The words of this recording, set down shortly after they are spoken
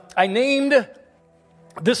I named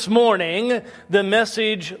this morning the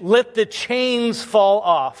message, Let the Chains Fall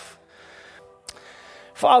Off.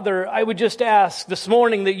 Father, I would just ask this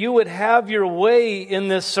morning that you would have your way in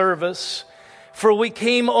this service, for we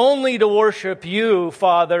came only to worship you,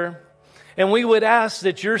 Father, and we would ask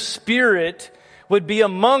that your Spirit would be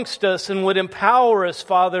amongst us and would empower us,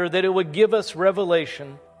 Father, that it would give us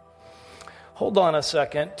revelation. Hold on a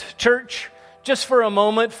second. Church, just for a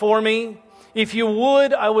moment for me, if you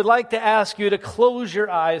would, I would like to ask you to close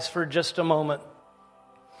your eyes for just a moment.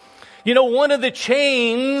 You know, one of the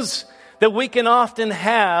chains that we can often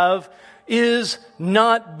have is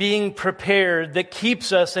not being prepared, that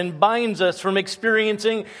keeps us and binds us from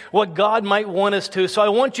experiencing what God might want us to. So I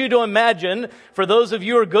want you to imagine, for those of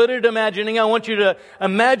you who are good at imagining, I want you to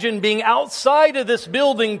imagine being outside of this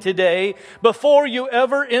building today before you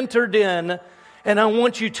ever entered in. And I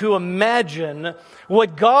want you to imagine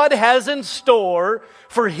what God has in store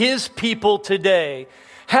for His people today.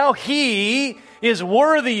 How He is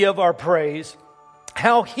worthy of our praise.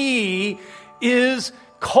 How He is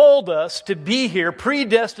called us to be here,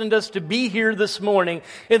 predestined us to be here this morning,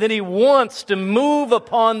 and that He wants to move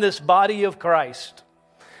upon this body of Christ.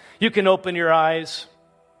 You can open your eyes.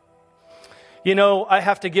 You know, I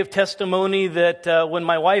have to give testimony that when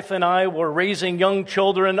my wife and I were raising young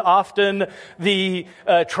children, often the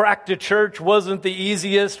track to church wasn't the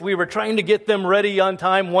easiest. We were trying to get them ready on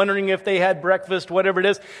time, wondering if they had breakfast, whatever it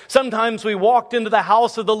is. Sometimes we walked into the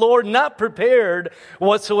house of the Lord not prepared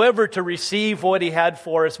whatsoever to receive what He had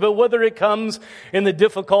for us. But whether it comes in the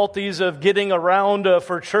difficulties of getting around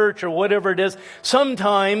for church or whatever it is,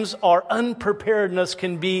 sometimes our unpreparedness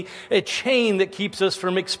can be a chain that keeps us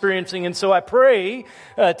from experiencing. And so I pray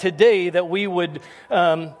today that we would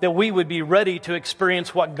be ready to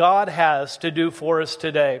experience what God has to do for us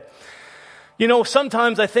today. You know,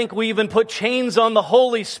 sometimes I think we even put chains on the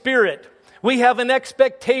Holy Spirit. We have an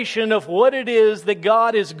expectation of what it is that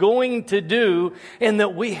God is going to do and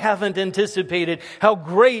that we haven't anticipated. How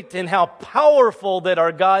great and how powerful that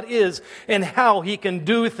our God is and how He can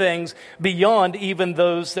do things beyond even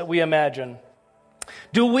those that we imagine.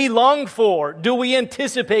 Do we long for, do we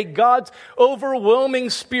anticipate God's overwhelming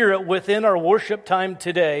Spirit within our worship time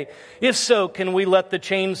today? If so, can we let the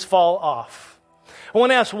chains fall off? I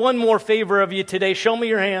want to ask one more favor of you today. Show me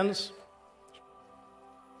your hands.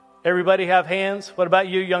 Everybody have hands? What about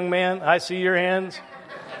you, young man? I see your hands.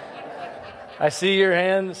 I see your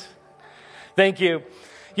hands. Thank you.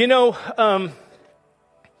 You know,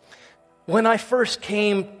 when I first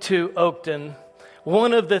came to Oakton,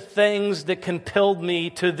 one of the things that compelled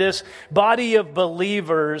me to this body of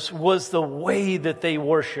believers was the way that they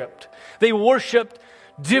worshiped. They worshiped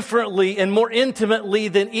differently and more intimately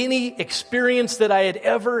than any experience that I had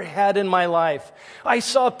ever had in my life. I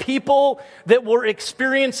saw people that were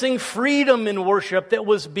experiencing freedom in worship that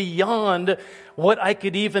was beyond what I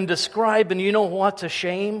could even describe. And you know what's a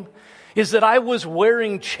shame? Is that I was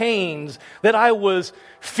wearing chains, that I was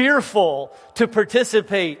fearful to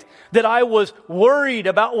participate, that I was worried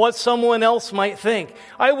about what someone else might think.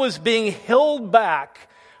 I was being held back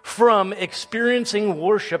from experiencing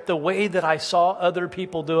worship the way that I saw other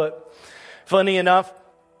people do it. Funny enough,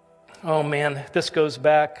 oh man, this goes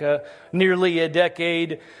back nearly a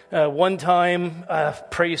decade. One time,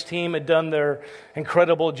 praise team had done their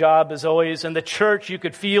incredible job as always. In the church, you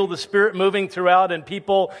could feel the Spirit moving throughout and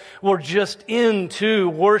people were just into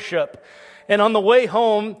worship. And on the way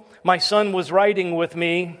home, my son was riding with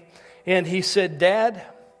me and he said, "Dad,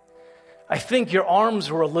 I think your arms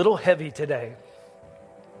were a little heavy today."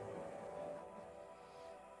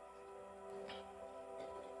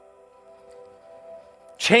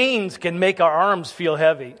 Chains can make our arms feel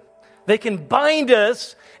heavy. They can bind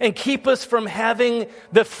us and keep us from having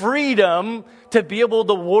the freedom to be able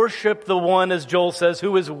to worship the one, as Joel says,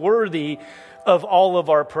 who is worthy of all of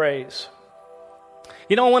our praise.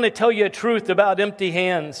 You know, I want to tell you a truth about empty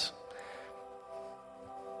hands.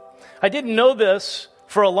 I didn't know this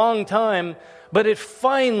for a long time, but it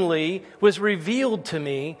finally was revealed to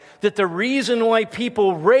me that the reason why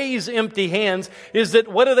people raise empty hands is that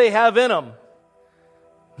what do they have in them?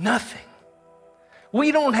 Nothing.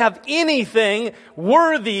 We don't have anything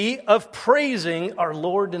worthy of praising our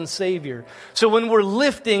Lord and Savior. So when we're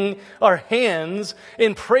lifting our hands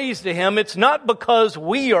in praise to Him, it's not because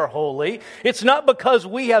we are holy. It's not because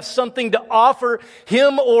we have something to offer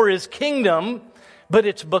Him or His kingdom, but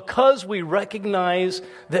it's because we recognize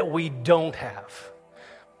that we don't have.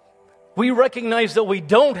 We recognize that we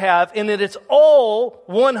don't have, and that it's all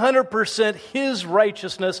 100% His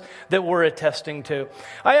righteousness that we're attesting to.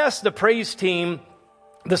 I asked the praise team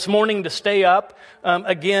this morning to stay up.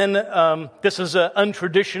 This is an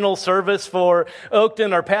untraditional service for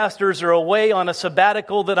Oakton. Our pastors are away on a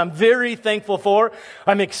sabbatical that I'm very thankful for.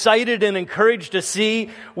 I'm excited and encouraged to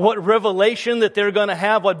see what revelation that they're going to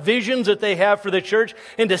have, what visions that they have for the church,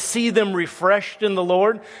 and to see them refreshed in the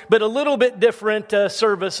Lord. But a little bit different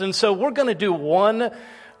service. And so we're going to do one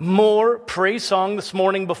more praise song this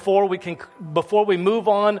morning before we move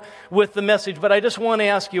on with the message. But I just want to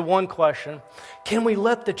ask you one question. Can we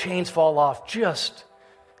let the chains fall off just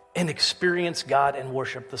and experience God and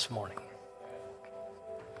worship this morning?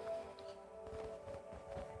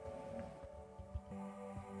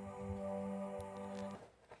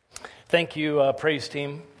 Thank you, praise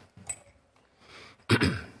team.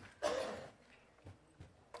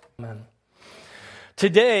 Amen.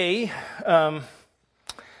 Today,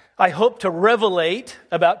 I hope to revelate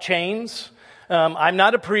about chains. I'm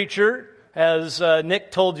not a preacher. As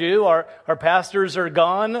Nick told you, our pastors are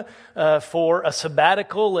gone for a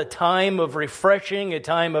sabbatical, a time of refreshing, a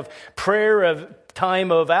time of prayer, a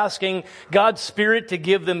time of asking God's Spirit to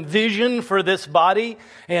give them vision for this body.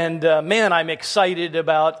 And man, I'm excited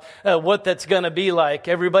about what that's going to be like.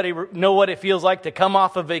 Everybody know what it feels like to come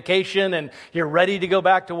off a vacation and you're ready to go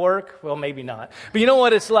back to work? Well, maybe not. But you know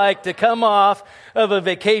what it's like to come off of a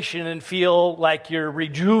vacation and feel like you're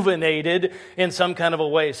rejuvenated in some kind of a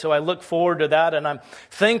way. So I look forward to that, and I'm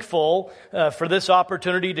thankful for this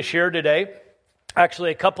opportunity to share today.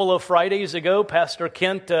 Actually, a couple of Fridays ago, Pastor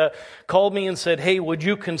Kent called me and said, hey, would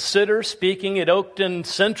you consider speaking at Oakton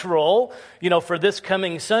Central, for this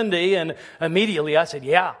coming Sunday? And immediately I said,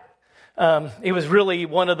 yeah. It was really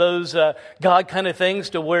one of those God kind of things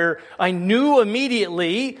to where I knew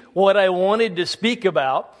immediately what I wanted to speak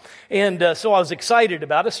about. And so I was excited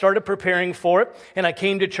about it, started preparing for it. And I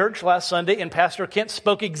came to church last Sunday, and Pastor Kent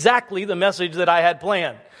spoke exactly the message that I had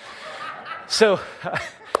planned. So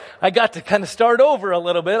I got to kind of start over a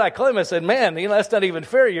little bit. I called him. I said, man, that's not even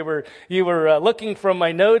fair. You were looking from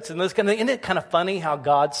my notes and this kind of thing. Isn't it kind of funny how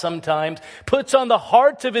God sometimes puts on the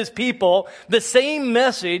hearts of his people the same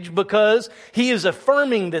message because he is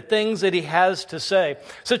affirming the things that he has to say.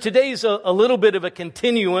 So today's a little bit of a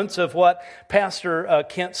continuance of what Pastor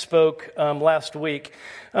Kent spoke last week.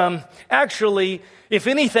 Actually, if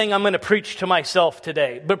anything, I'm going to preach to myself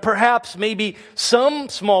today, but perhaps maybe some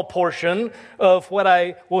small portion of what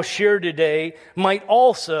I will share today might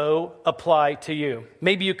also apply to you.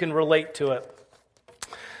 Maybe you can relate to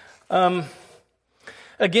it.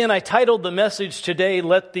 Again, I titled the message today,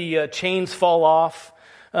 Let the Chains Fall Off.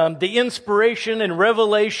 The inspiration and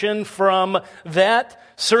revelation from that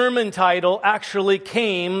sermon title actually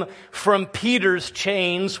came from Peter's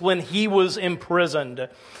chains when he was imprisoned.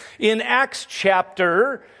 In Acts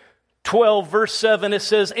chapter 12, verse 7, it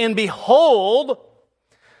says, and behold,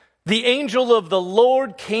 the angel of the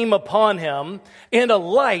Lord came upon him, and a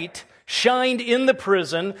light shined in the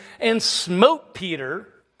prison, and smote Peter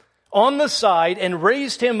on the side, and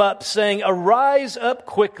raised him up, saying, arise up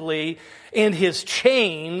quickly, and his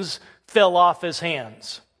chains fell off his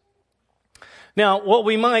hands. Now, what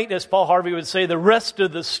we might, as Paul Harvey would say, the rest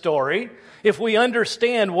of the story, if we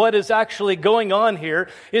understand what is actually going on here,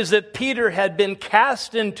 is that Peter had been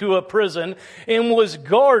cast into a prison and was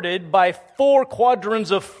guarded by 4 quadrants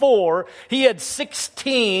of 4. He had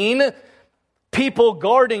 16 people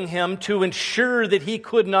guarding him to ensure that he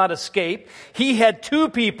could not escape. He had 2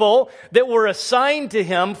 people that were assigned to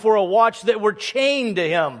him for a watch that were chained to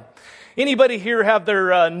him. Anybody here have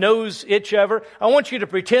their nose itch ever? I want you to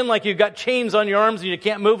pretend like you've got chains on your arms and you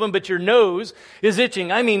can't move them, but your nose is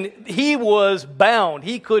itching. I mean, he was bound.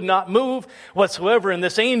 He could not move whatsoever. And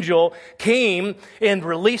this angel came and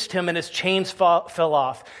released him, and his chains fell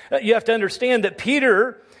off. You have to understand that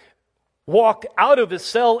Peter walked out of his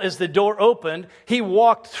cell as the door opened. He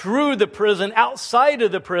walked through the prison, outside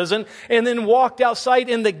of the prison, and then walked outside,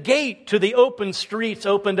 and the gate to the open streets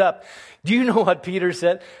opened up. Do you know what Peter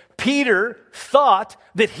said? Peter thought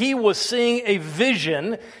that he was seeing a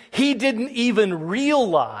vision. He didn't even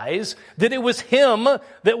realize that it was him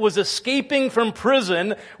that was escaping from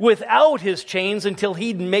prison without his chains until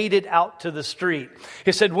he'd made it out to the street.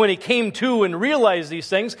 He said when he came to and realized these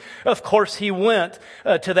things, of course he went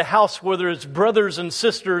to the house where his brothers and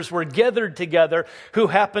sisters were gathered together who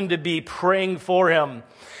happened to be praying for him.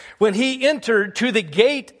 When he entered to the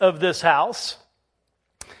gate of this house,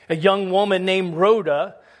 a young woman named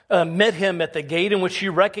Rhoda met him at the gate, in which she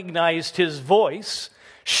recognized his voice.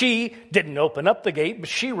 She didn't open up the gate, but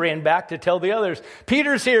she ran back to tell the others,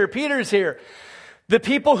 Peter's here, Peter's here. The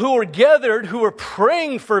people who were gathered, who were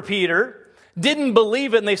praying for Peter, didn't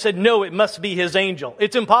believe it, and they said, no, it must be his angel.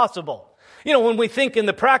 It's impossible. You know, when we think in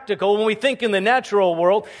the practical, when we think in the natural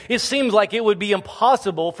world, it seems like it would be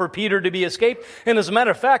impossible for Peter to be escaped. And as a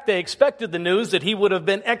matter of fact, they expected the news that he would have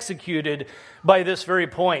been executed by this very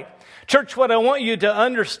point. Church, what I want you to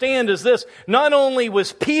understand is this. Not only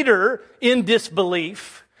was Peter in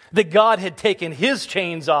disbelief that God had taken his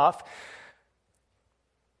chains off,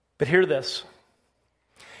 but hear this.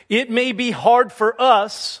 It may be hard for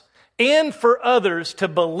us and for others to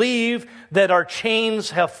believe that our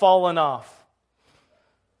chains have fallen off.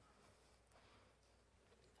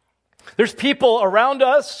 There's people around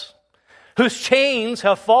us whose chains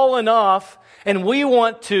have fallen off, and we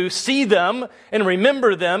want to see them and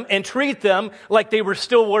remember them and treat them like they were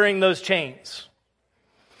still wearing those chains.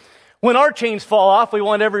 When our chains fall off, we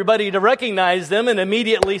want everybody to recognize them and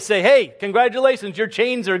immediately say, hey, congratulations, your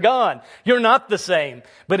chains are gone. You're not the same.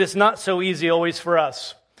 But it's not so easy always for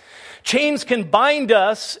us. Chains can bind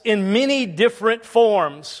us in many different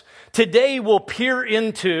forms. Today we'll peer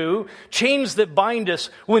into chains that bind us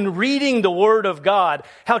when reading the Word of God.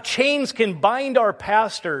 How chains can bind our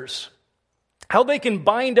pastors. How they can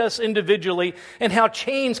bind us individually. And how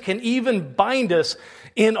chains can even bind us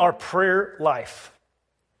in our prayer life.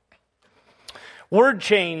 Word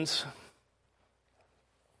chains,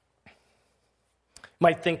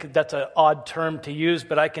 might think that's an odd term to use,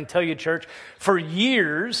 but I can tell you, church, for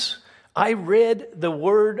years I read the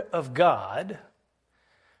Word of God,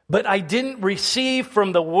 but I didn't receive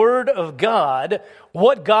from the Word of God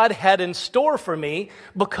what God had in store for me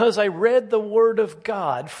because I read the Word of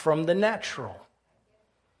God from the natural.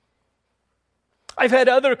 I've had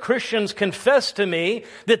other Christians confess to me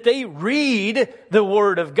that they read the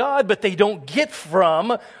Word of God, but they don't get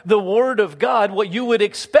from the Word of God what you would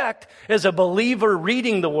expect as a believer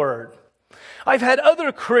reading the Word. I've had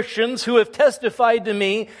other Christians who have testified to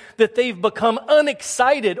me that they've become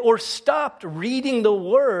unexcited or stopped reading the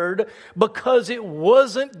Word because it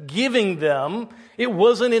wasn't giving them, it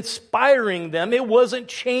wasn't inspiring them, it wasn't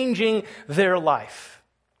changing their life.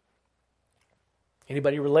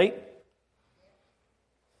 Anybody relate?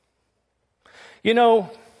 You know,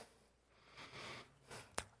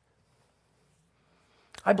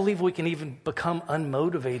 I believe we can even become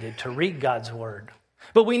unmotivated to read God's Word.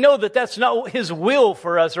 But we know that that's not His will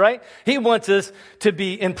for us, right? He wants us to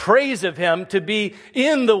be in praise of Him, to be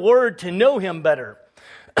in the Word, to know Him better.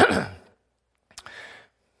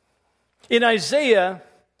 In Isaiah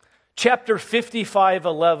chapter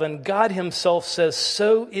 55:11, God Himself says,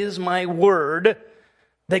 "So is my word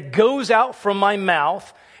that goes out from my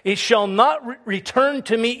mouth. It shall not return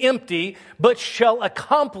to me empty, but shall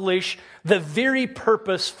accomplish the very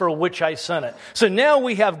purpose for which I sent it." So now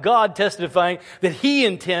we have God testifying that He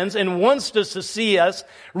intends and wants us to see us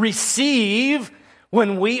receive,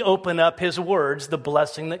 when we open up His words, the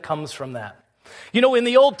blessing that comes from that. You know, in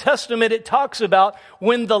the Old Testament, it talks about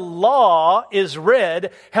when the law is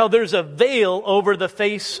read, how there's a veil over the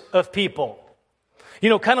face of people. You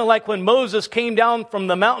know, kind of like when Moses came down from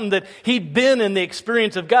the mountain, that he'd been in the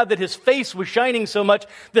experience of God, that his face was shining so much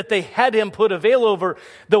that they had him put a veil over.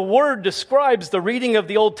 The Word describes the reading of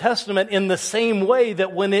the Old Testament in the same way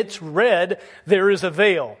that when it's read, there is a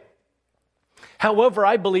veil. However,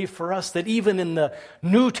 I believe for us that even in the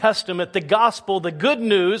New Testament, the gospel, the good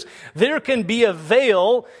news, there can be a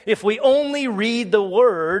veil if we only read the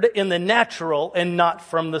Word in the natural and not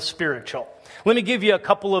from the spiritual. Let me give you a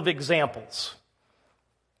couple of examples.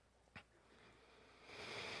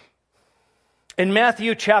 In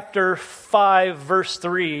Matthew chapter 5, verse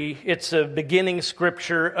 3, it's a beginning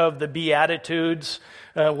scripture of the Beatitudes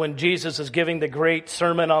when Jesus is giving the great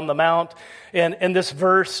Sermon on the Mount. And this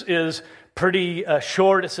verse is pretty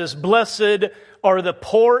short. It says, "Blessed are the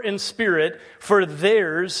poor in spirit, for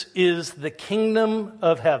theirs is the kingdom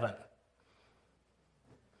of heaven."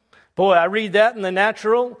 Boy, I read that in the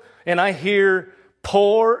natural, and I hear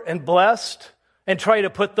poor and blessed, and try to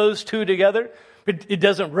put those two together. It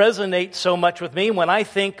doesn't resonate so much with me. When I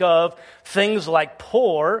think of things like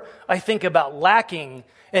poor, I think about lacking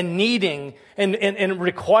and needing and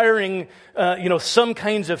requiring some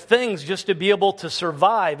kinds of things just to be able to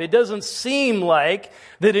survive. It doesn't seem like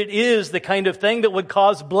that it is the kind of thing that would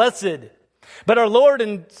cause blessed. But our Lord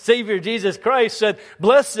and Savior Jesus Christ said,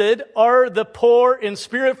 "Blessed are the poor in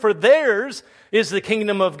spirit, for theirs is the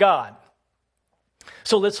kingdom of God."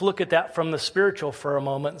 So let's look at that from the spiritual for a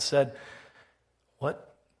moment and said,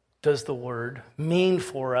 what does the Word mean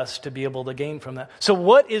for us to be able to gain from that? So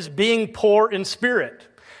what is being poor in spirit?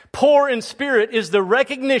 Poor in spirit is the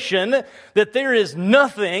recognition that there is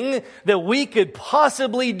nothing that we could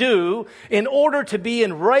possibly do in order to be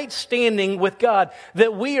in right standing with God,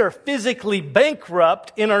 that we are physically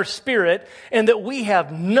bankrupt in our spirit and that we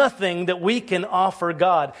have nothing that we can offer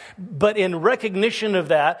God. But in recognition of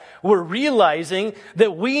that, we're realizing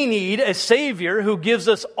that we need a Savior who gives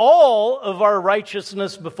us all of our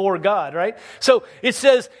righteousness before God, right? So it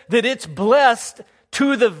says that it's blessed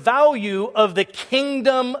to the value of the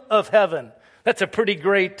kingdom of heaven. That's a pretty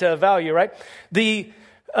great value, right?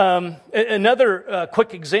 Another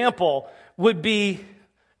quick example would be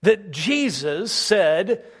that Jesus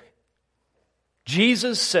said,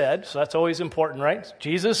 so that's always important, right?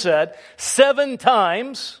 Jesus said 7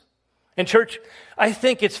 times, and church, I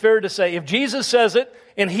think it's fair to say, if Jesus says it,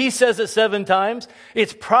 and he says it 7 times,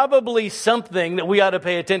 it's probably something that we ought to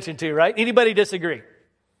pay attention to, right? Anybody disagree?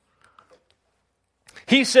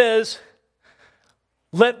 He says,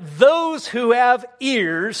 let those who have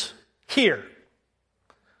ears hear.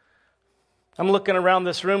 I'm looking around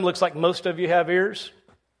this room. Looks like most of you have ears.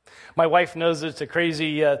 My wife knows it's a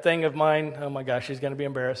crazy thing of mine. Oh my gosh, she's going to be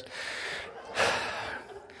embarrassed.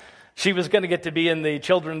 She was going to get to be in the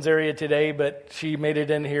children's area today, but she made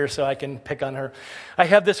it in here so I can pick on her. I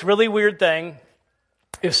have this really weird thing.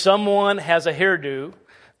 If someone has a hairdo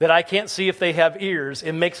that I can't see if they have ears,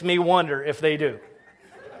 it makes me wonder if they do.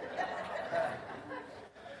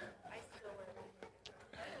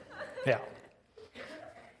 Yeah.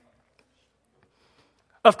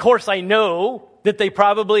 Of course, I know that they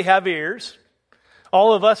probably have ears.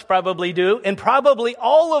 All of us probably do. And probably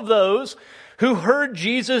all of those who heard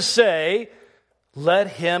Jesus say, let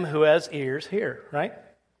him who has ears hear, right?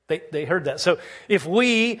 They heard that. So if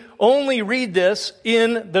we only read this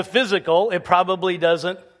in the physical, it probably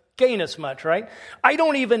doesn't gain us much, right? I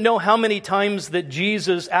don't even know how many times that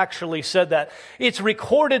Jesus actually said that. It's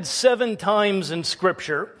recorded 7 times in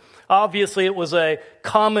Scripture. Obviously, it was a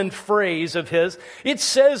common phrase of his. It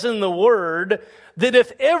says in the Word that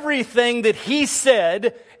if everything that he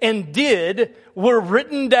said and did were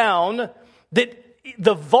written down, that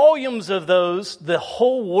the volumes of those, the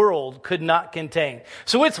whole world could not contain.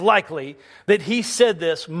 So it's likely that he said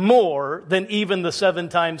this more than even the 7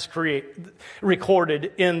 times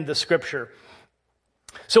recorded in the Scripture.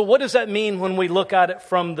 So what does that mean when we look at it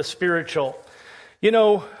from the spiritual? You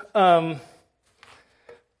know,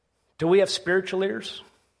 do we have spiritual ears?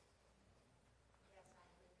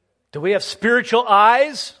 Do we have spiritual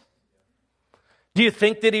eyes? Do you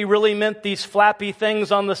think that he really meant these flappy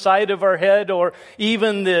things on the side of our head, or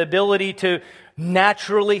even the ability to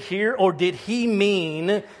naturally hear? Or did he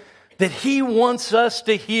mean that he wants us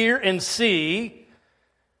to hear and see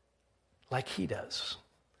like he does,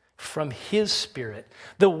 from his Spirit?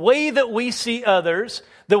 The way that we see others,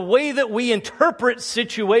 the way that we interpret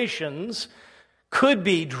situations could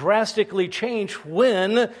be drastically changed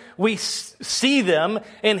when we see them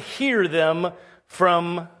and hear them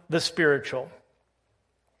from the spiritual.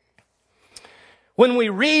 When we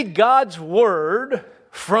read God's Word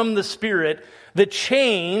from the Spirit, the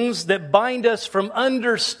chains that bind us from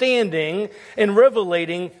understanding and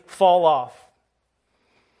revelating fall off.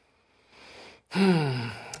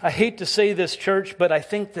 I hate to say this, church, but I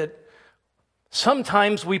think that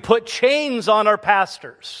sometimes we put chains on our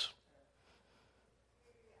pastors.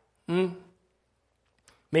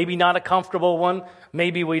 Maybe not a comfortable one.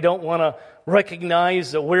 Maybe we don't want to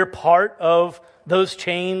recognize that we're part of those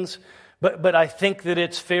chains. But I think that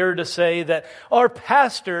it's fair to say that our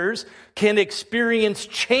pastors can experience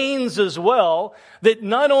chains as well that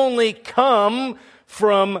not only come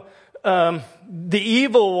from the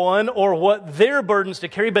evil one or what their burdens to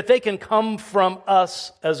carry, but they can come from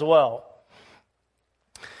us as well.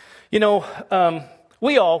 You know,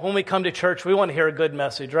 we all, when we come to church, we want to hear a good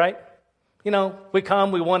message, right? You know, we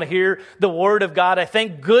come, we want to hear the Word of God. I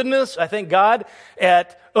thank God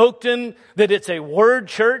at Oakton that it's a Word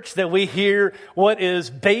church, that we hear what is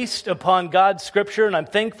based upon God's Scripture, and I'm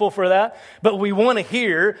thankful for that. But we want to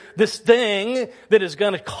hear this thing that is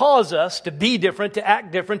going to cause us to be different, to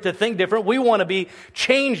act different, to think different. We want to be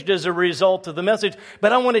changed as a result of the message.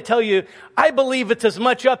 But I want to tell you, I believe it's as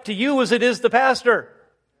much up to you as it is the pastor.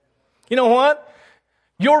 You know what?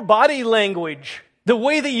 Your body language, the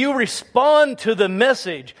way that you respond to the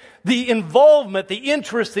message, the involvement, the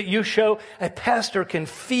interest that you show, a pastor can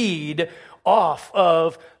feed off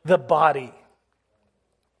of the body.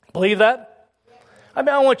 Believe that? I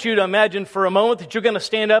mean, I want you to imagine for a moment that you're going to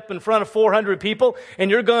stand up in front of 400 people and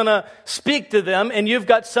you're going to speak to them, and you've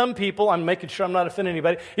got some people, I'm making sure I'm not offending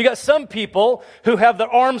anybody, you got some people who have their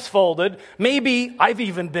arms folded. Maybe I've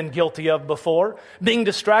even been guilty of before, being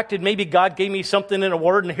distracted. Maybe God gave me something in a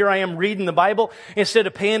word and here I am reading the Bible instead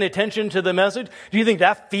of paying attention to the message. Do you think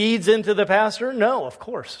that feeds into the pastor? No, of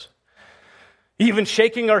course. Even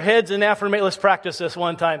shaking our heads in affirmation. Let's practice this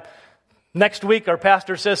one time. Next week our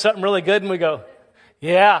pastor says something really good and we go,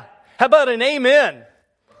 yeah. How about an amen?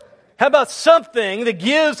 How about something that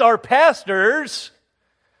gives our pastors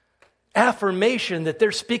affirmation that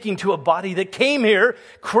they're speaking to a body that came here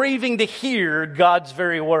craving to hear God's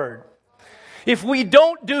very word? If we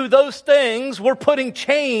don't do those things, we're putting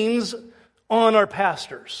chains on our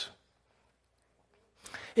pastors.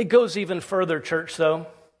 It goes even further, church, though.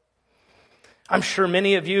 I'm sure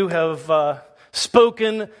many of you have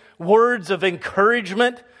spoken words of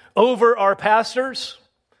encouragement over our pastors.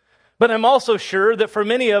 But I'm also sure that for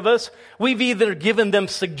many of us, we've either given them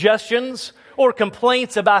suggestions or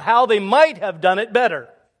complaints about how they might have done it better.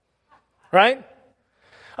 Right?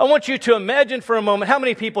 I want you to imagine for a moment, how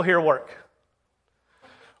many people here work?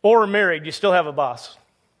 Or are married, you still have a boss.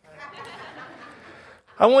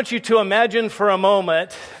 I want you to imagine for a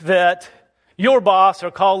moment that your boss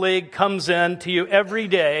or colleague comes in to you every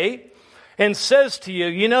day and says to you,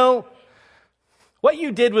 you know, what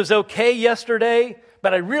you did was okay yesterday,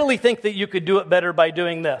 but I really think that you could do it better by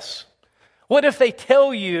doing this. What if they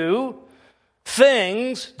tell you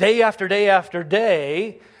things day after day after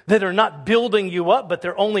day that are not building you up, but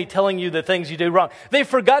they're only telling you the things you do wrong? They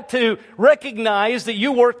forgot to recognize that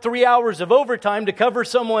you worked 3 hours of overtime to cover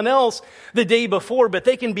someone else the day before, but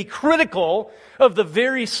they can be critical of the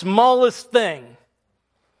very smallest thing.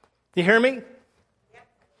 You hear me?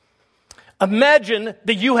 Imagine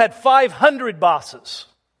that you had 500 bosses.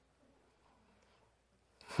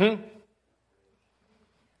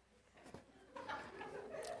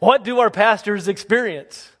 What do our pastors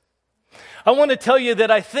experience? I want to tell you that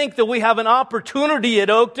I think that we have an opportunity at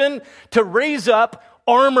Oakton to raise up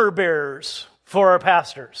armor bearers for our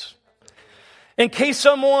pastors. In case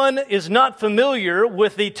someone is not familiar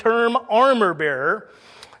with the term armor bearer,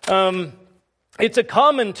 it's a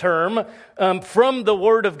common term from the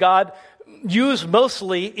Word of God, used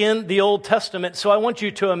mostly in the Old Testament. So I want you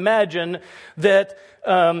to imagine that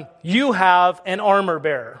you have an armor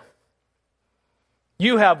bearer.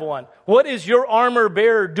 You have one. What is your armor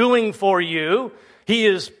bearer doing for you? He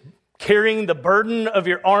is carrying the burden of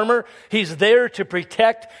your armor. He's there to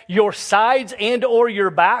protect your sides and or your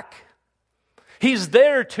back. He's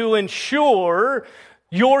there to ensure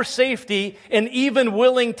your safety and even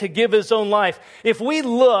willing to give his own life. If we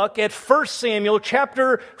look at 1 Samuel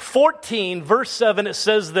chapter 14, verse 7, it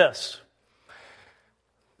says this: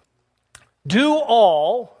 "Do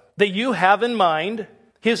all that you have in mind,"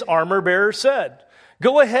 his armor bearer said.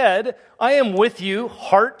 "Go ahead, I am with you,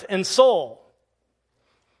 heart and soul."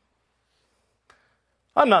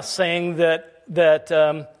 I'm not saying that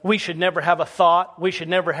we should never have a thought, we should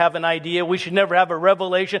never have an idea, we should never have a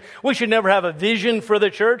revelation, we should never have a vision for the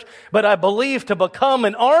church. But I believe to become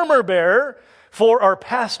an armor bearer for our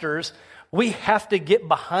pastors, we have to get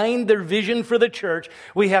behind their vision for the church.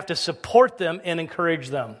 We have to support them and encourage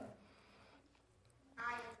them.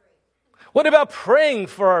 What about praying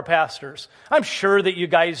for our pastors? I'm sure that you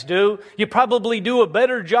guys do. You probably do a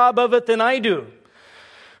better job of it than I do.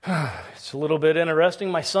 It's a little bit interesting.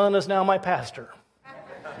 My son is now my pastor.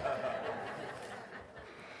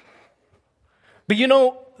 But you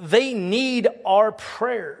know, they need our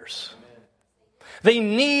prayers. They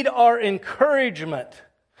need our encouragement.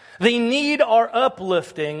 They need our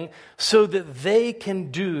uplifting so that they can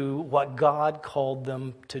do what God called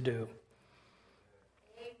them to do.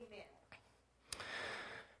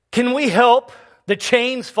 Can we help the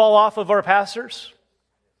chains fall off of our pastors?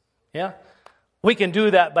 Yeah. We can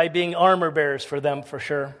do that by being armor bearers for them, for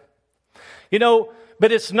sure. You know,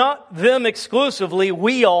 but it's not them exclusively.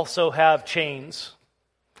 We also have chains.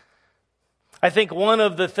 I think one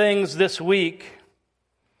of the things this week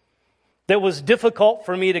that was difficult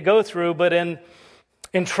for me to go through, but in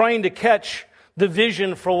trying to catch the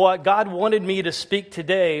vision for what God wanted me to speak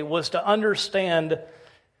today, was to understand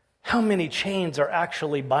how many chains are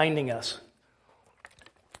actually binding us.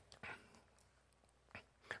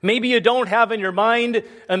 Maybe you don't have in your mind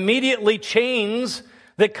immediately chains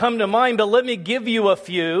that come to mind, but let me give you a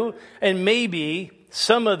few, and maybe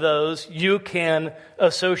some of those you can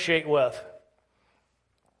associate with.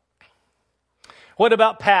 What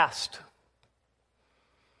about past?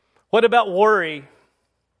 What about worry?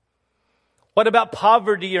 What about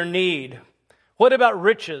poverty or need? What about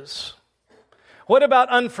riches? What about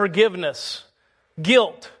unforgiveness,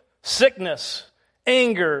 guilt, sickness,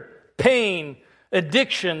 anger, pain,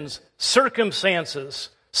 addictions, circumstances,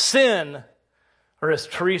 sin, or as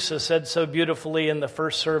Teresa said so beautifully in the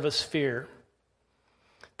first service, fear?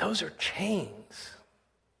 Those are chains.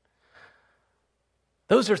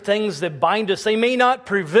 Those are things that bind us. They may not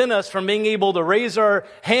prevent us from being able to raise our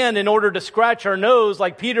hand in order to scratch our nose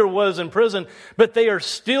like Peter was in prison, but they are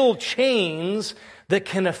still chains that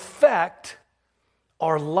can affect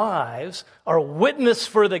our lives, our witness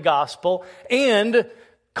for the gospel, and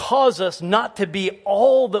cause us not to be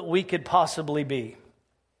all that we could possibly be.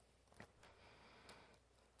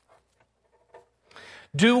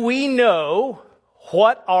 Do we know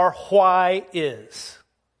what our why is?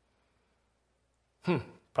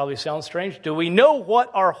 Probably sounds strange. Do we know what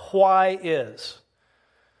our why is?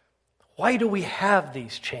 Why do we have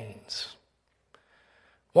these chains?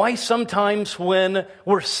 Why sometimes when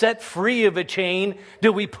we're set free of a chain,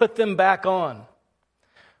 do we put them back on?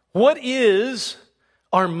 What is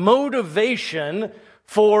our motivation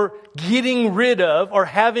for getting rid of or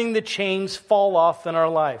having the chains fall off in our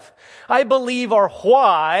life? I believe our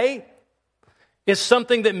why is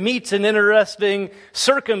something that meets an interesting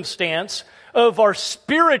circumstance of our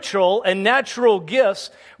spiritual and natural gifts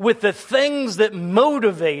with the things that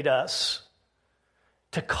motivate us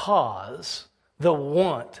to cause the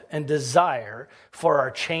want and desire for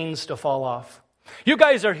our chains to fall off. You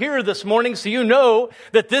guys are here this morning, so you know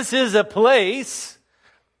that this is a place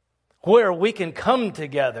where we can come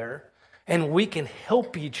together and we can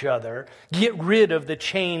help each other get rid of the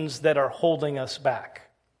chains that are holding us back.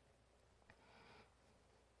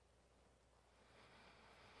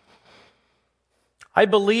 I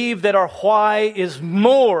believe that our why is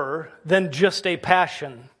more than just a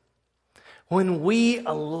passion. When we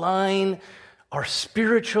align our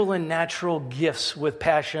spiritual and natural gifts with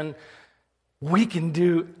passion, we can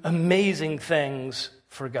do amazing things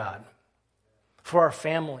for God, for our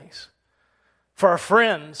families, for our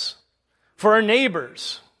friends, for our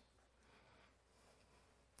neighbors,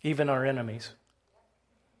 even our enemies.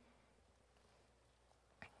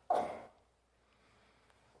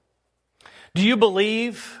 Do you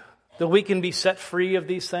believe that we can be set free of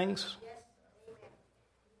these things?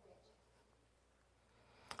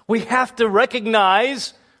 We have to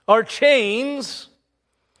recognize our chains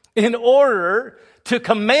in order to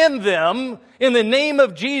command them in the name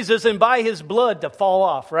of Jesus and by His blood to fall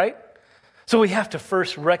off, right? So we have to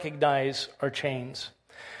first recognize our chains.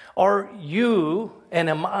 Are you and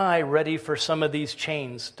am I ready for some of these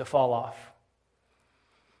chains to fall off?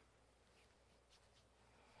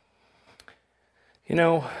 You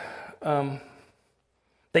know,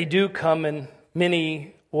 they do come in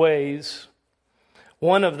many ways.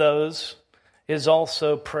 One of those is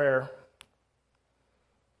also prayer.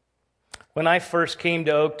 When I first came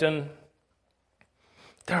to Oakton,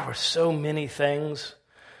 there were so many things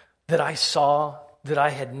that I saw that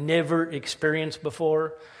I had never experienced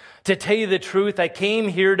before. To tell you the truth, I came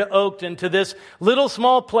here to Oakton, to this little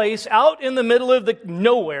small place out in the middle of the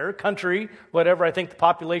nowhere country, whatever, I think the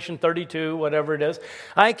population 32, whatever it is.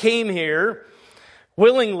 I came here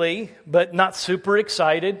willingly, but not super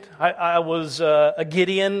excited. I was a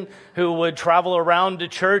Gideon who would travel around to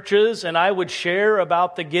churches, and I would share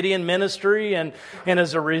about the Gideon ministry, and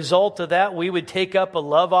as a result of that, we would take up a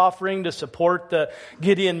love offering to support the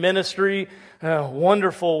Gideon ministry.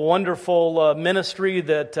 Wonderful, wonderful ministry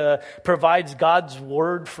that provides God's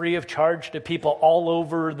Word free of charge to people all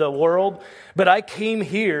over the world. But I came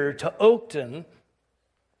here to Oakton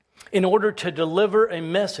in order to deliver a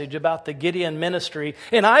message about the Gideon ministry,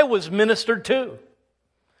 and I was ministered to.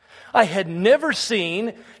 I had never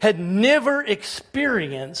seen, had never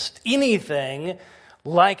experienced anything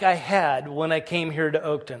like I had when I came here to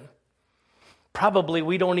Oakton. Probably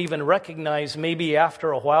we don't even recognize, maybe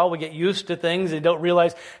after a while we get used to things and don't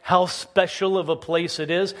realize how special of a place it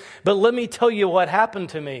is. But let me tell you what happened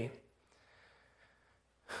to me.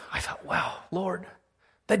 I thought, wow, Lord,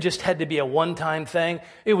 that just had to be a one-time thing.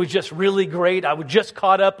 It was just really great. I was just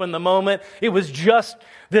caught up in the moment. It was just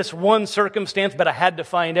this one circumstance, but I had to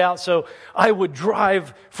find out. So I would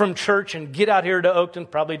drive from church and get out here to Oakton.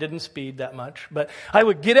 Probably didn't speed that much, but I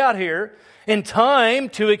would get out here in time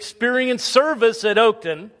to experience service at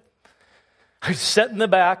Oakton. I sat in the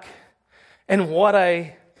back, and what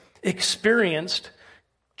I experienced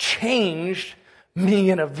changed me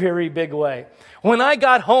in a very big way. When I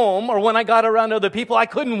got home or when I got around other people, I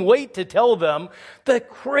couldn't wait to tell them the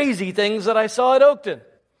crazy things that I saw at Oakton.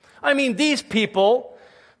 I mean, these people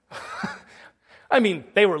I mean,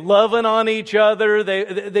 they were loving on each other.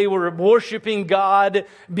 They were worshiping God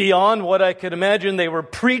beyond what I could imagine. They were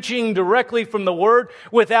preaching directly from the Word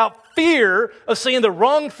without fear of saying the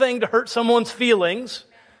wrong thing to hurt someone's feelings.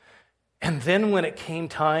 And then when it came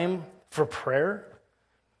time for prayer,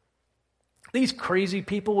 these crazy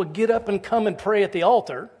people would get up and come and pray at the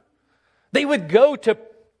altar. They would go to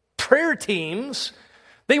prayer teams.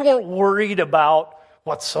 They weren't worried about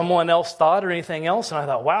what someone else thought or anything else. And I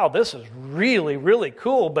thought, wow, this is really, really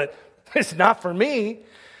cool, but it's not for me.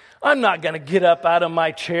 I'm not going to get up out of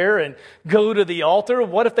my chair and go to the altar.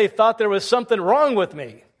 What if they thought there was something wrong with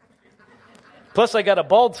me? Plus, I got a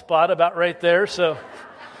bald spot about right there. So,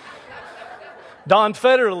 Don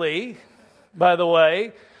Federley, by the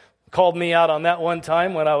way, called me out on that one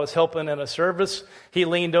time when I was helping in a service. He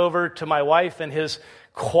leaned over to my wife in his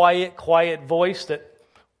quiet voice that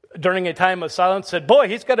during a time of silence said, "Boy,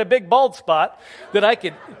 he's got a big bald spot," that I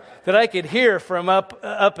could hear from up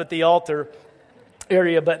at the altar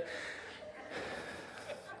area. But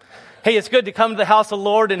hey, it's good to come to the house of the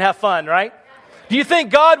Lord and have fun, right? Do you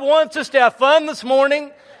think God wants us to have fun this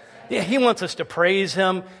morning? Yeah, He wants us to praise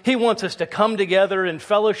Him. He wants us to come together in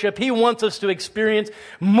fellowship. He wants us to experience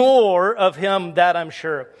more of Him, that I'm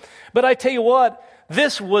sure. But I tell you what,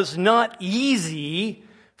 this was not easy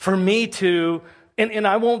for me to, and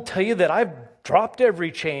I won't tell you that I've dropped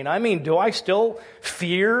every chain. I mean, do I still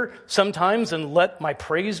fear sometimes and let my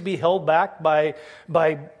praise be held back by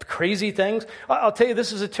crazy things? I'll tell you,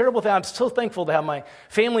 this is a terrible thing. I'm so thankful to have my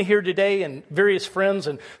family here today and various friends,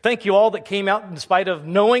 and thank you all that came out in spite of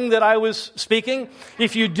knowing that I was speaking.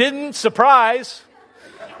 If you didn't, surprise.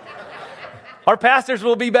 Our pastors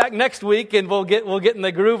will be back next week, and we'll get in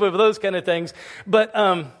the groove of those kind of things. But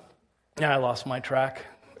I lost my track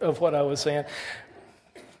of what I was saying.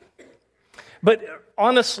 But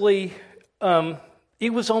honestly,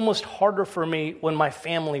 it was almost harder for me when my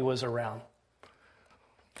family was around.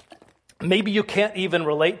 Maybe you can't even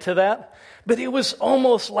relate to that, but it was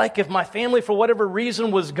almost like if my family, for whatever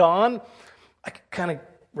reason, was gone, I could kind of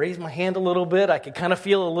raise my hand a little bit. I could kind of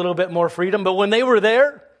feel a little bit more freedom. But when they were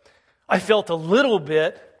there, I felt a little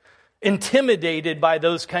bit intimidated by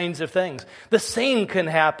those kinds of things. The same can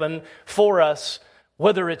happen for us,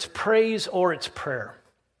 whether it's praise or it's prayer.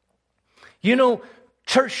 You know,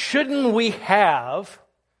 church, shouldn't we have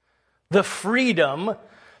the freedom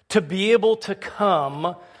to be able to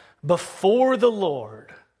come before the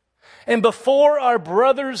Lord and before our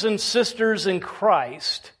brothers and sisters in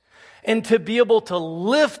Christ and to be able to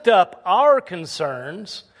lift up our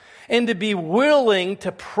concerns and to be willing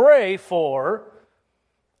to pray for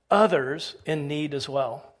others in need as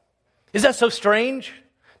well? Is that so strange?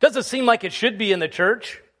 Doesn't seem like it should be in the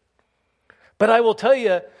church. But I will tell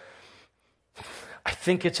you, I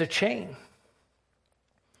think it's a chain.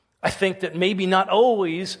 I think that maybe not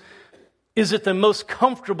always is it the most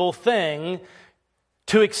comfortable thing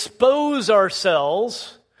to expose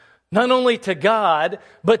ourselves not only to God,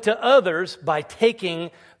 but to others by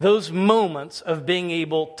taking those moments of being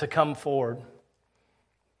able to come forward.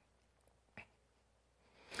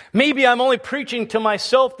 Maybe I'm only preaching to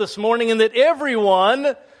myself this morning and that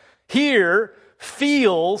everyone here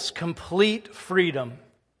feels complete freedom.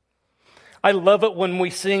 I love it when we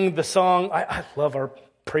sing the song. I love our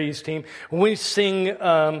praise team. When we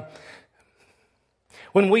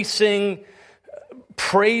sing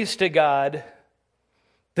praise to God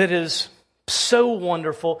that is so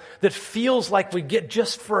wonderful, that feels like we get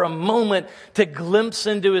just for a moment to glimpse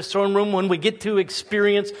into His throne room, when we get to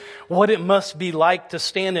experience what it must be like to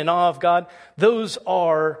stand in awe of God. Those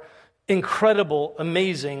are incredible,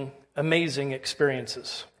 amazing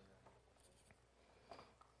experiences.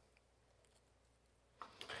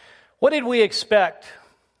 What did we expect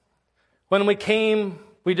when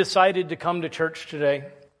we decided to come to church today?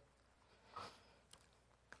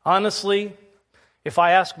 Honestly, if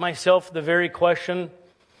I ask myself the very question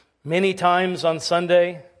many times on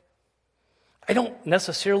Sunday, I don't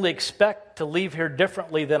necessarily expect to leave here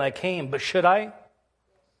differently than I came, but should I?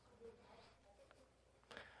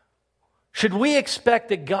 Should we expect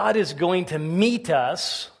that God is going to meet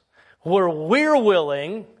us where we're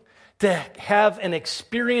willing to have an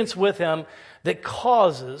experience with Him that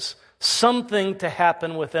causes something to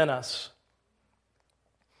happen within us?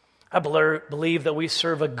 I believe that we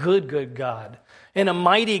serve a good God and a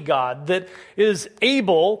mighty God that is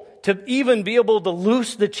able to even be able to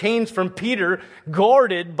loose the chains from Peter,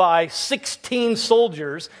 guarded by 16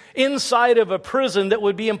 soldiers inside of a prison that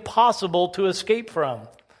would be impossible to escape from.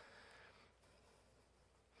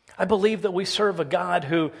 I believe that we serve a God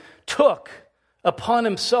who took upon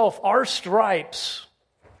Himself our stripes.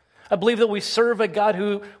 I believe that we serve a God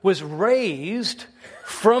who was raised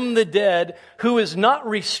from the dead, who is not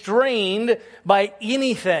restrained by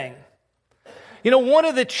anything. You know, one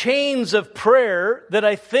of the chains of prayer that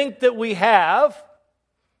I think that we have,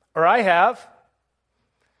 or I have,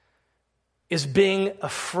 is being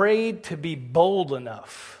afraid to be bold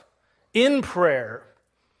enough in prayer,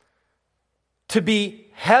 to be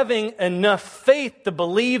having enough faith to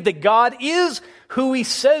believe that God is who He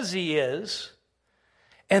says He is,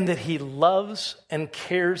 and that He loves and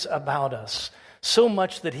cares about us so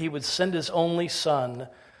much that He would send His only Son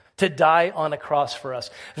to die on a cross for us.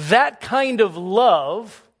 That kind of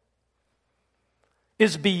love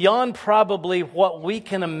is beyond probably what we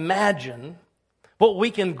can imagine, what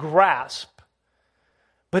we can grasp.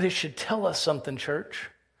 But it should tell us something, church.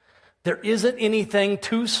 There isn't anything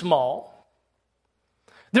too small.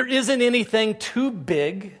 There isn't anything too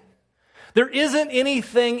big. There isn't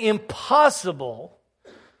anything impossible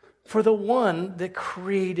for the one that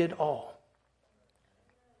created all.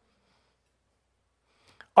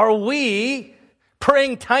 Are we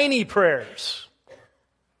praying tiny prayers?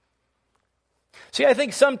 See, I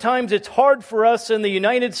think sometimes it's hard for us in the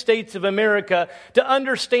United States of America to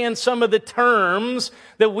understand some of the terms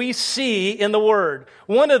that we see in the Word.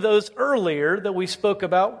 One of those earlier that we spoke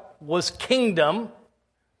about was kingdom,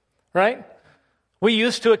 right? We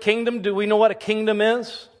used to a kingdom. Do we know what a kingdom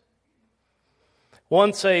is?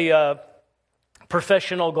 Once a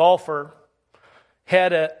professional golfer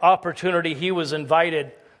had an opportunity. He was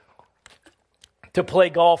invited to play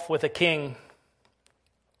golf with a king.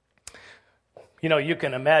 You know, you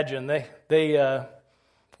can imagine they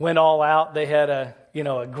went all out. They had a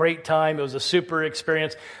great time. It was a super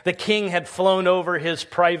experience. The king had flown over his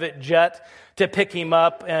private jet to pick him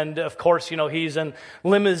up, and of course, he's in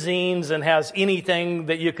limousines and has anything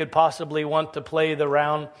that you could possibly want to play the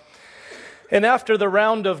round. And after the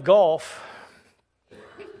round of golf,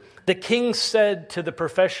 the king said to the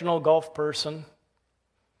professional golf person,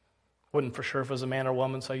 wasn't for sure if it was a man or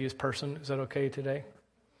woman, so I use person. Is that okay today?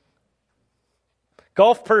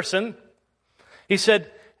 Golf person, he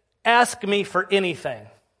said, ask me for anything.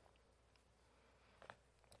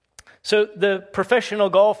 So the professional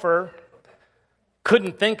golfer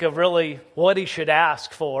couldn't think of really what he should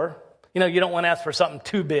ask for. You don't want to ask for something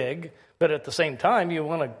too big, but at the same time, you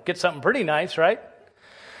want to get something pretty nice, right?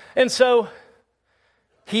 And so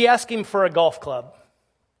he asked him for a golf club.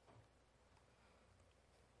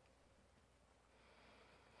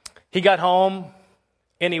 He got home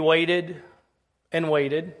and he waited and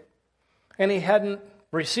waited, and he hadn't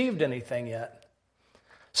received anything yet.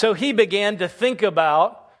 So he began to think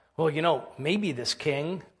about, maybe this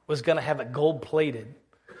king was going to have it gold-plated,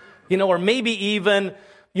 or maybe even,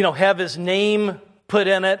 have his name put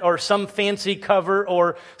in it, or some fancy cover,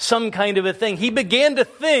 or some kind of a thing. He began to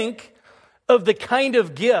think of the kind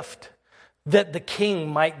of gift that the king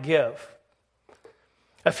might give.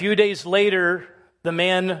 A few days later, the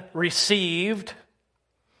man received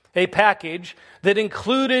a package that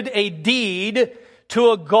included a deed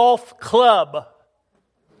to a golf club.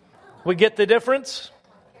 We get the difference?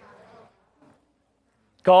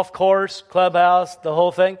 Golf course, clubhouse, the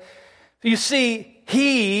whole thing. You see,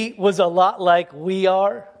 he was a lot like we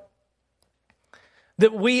are.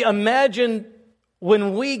 That we imagine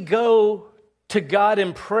when we go to God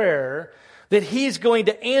in prayer, that He's going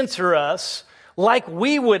to answer us like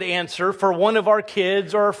we would answer for one of our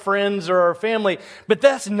kids or our friends or our family. But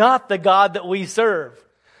that's not the God that we serve.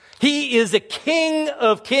 He is a King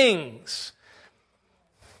of kings.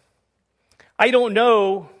 I don't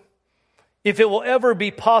know if it will ever be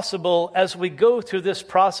possible as we go through this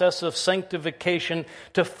process of sanctification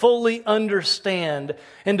to fully understand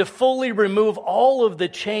and to fully remove all of the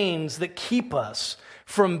chains that keep us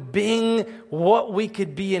from being what we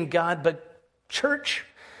could be in God. But church,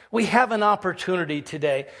 we have an opportunity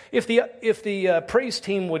today. If the praise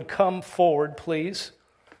team would come forward, please.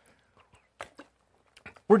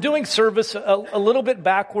 We're doing service a little bit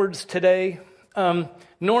backwards today.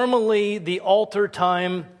 Normally, the altar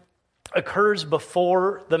time occurs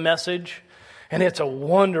before the message, and it's a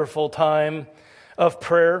wonderful time of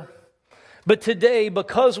prayer. But today,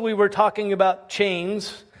 because we were talking about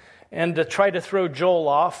chains, and to try to throw Joel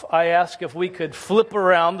off, I asked if we could flip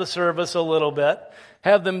around the service a little bit,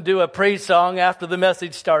 have them do a praise song after the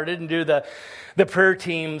message started, and do the prayer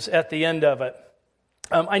teams at the end of it.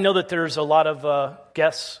 I know that there's a lot of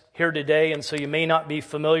guests here today, and so you may not be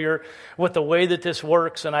familiar with the way that this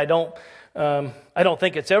works, and I don't I don't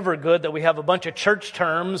think it's ever good that we have a bunch of church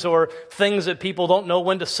terms or things that people don't know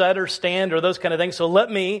when to set or stand or those kind of things. So let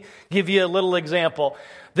me give you a little example.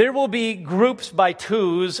 There will be groups by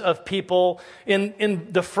twos of people in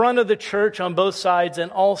the front of the church on both sides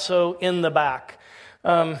and also in the back.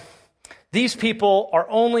 These people are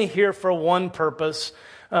only here for one purpose.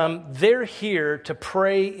 They're here to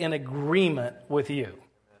pray in agreement with you.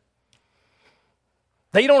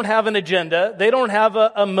 They don't have an agenda. They don't have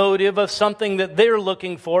a motive of something that they're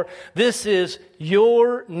looking for. This is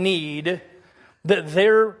your need that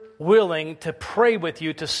they're willing to pray with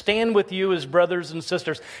you, to stand with you as brothers and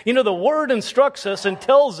sisters. You know, the Word instructs us and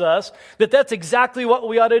tells us that that's exactly what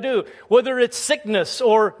we ought to do. Whether it's sickness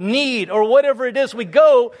or need or whatever it is, we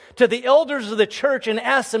go to the elders of the church and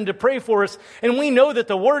ask them to pray for us. And we know that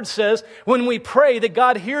the Word says when we pray that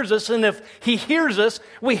God hears us, and if He hears us,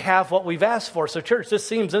 we have what we've asked for. So church, this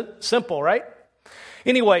seems simple, right?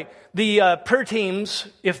 Anyway, the prayer teams,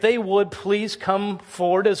 if they would please come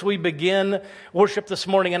forward as we begin worship this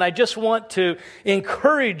morning. And I just want to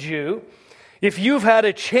encourage you, if you've had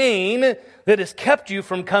a chain that has kept you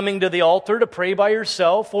from coming to the altar to pray by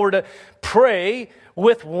yourself or to pray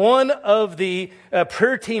with one of the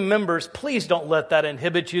prayer team members, please don't let that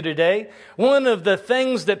inhibit you today. One of the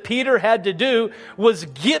things that Peter had to do was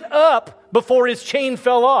get up before his chain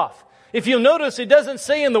fell off. If you'll notice, it doesn't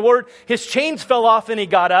say in the Word, his chains fell off and he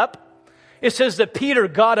got up. It says that Peter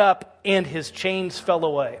got up and his chains fell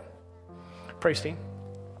away. Praise team.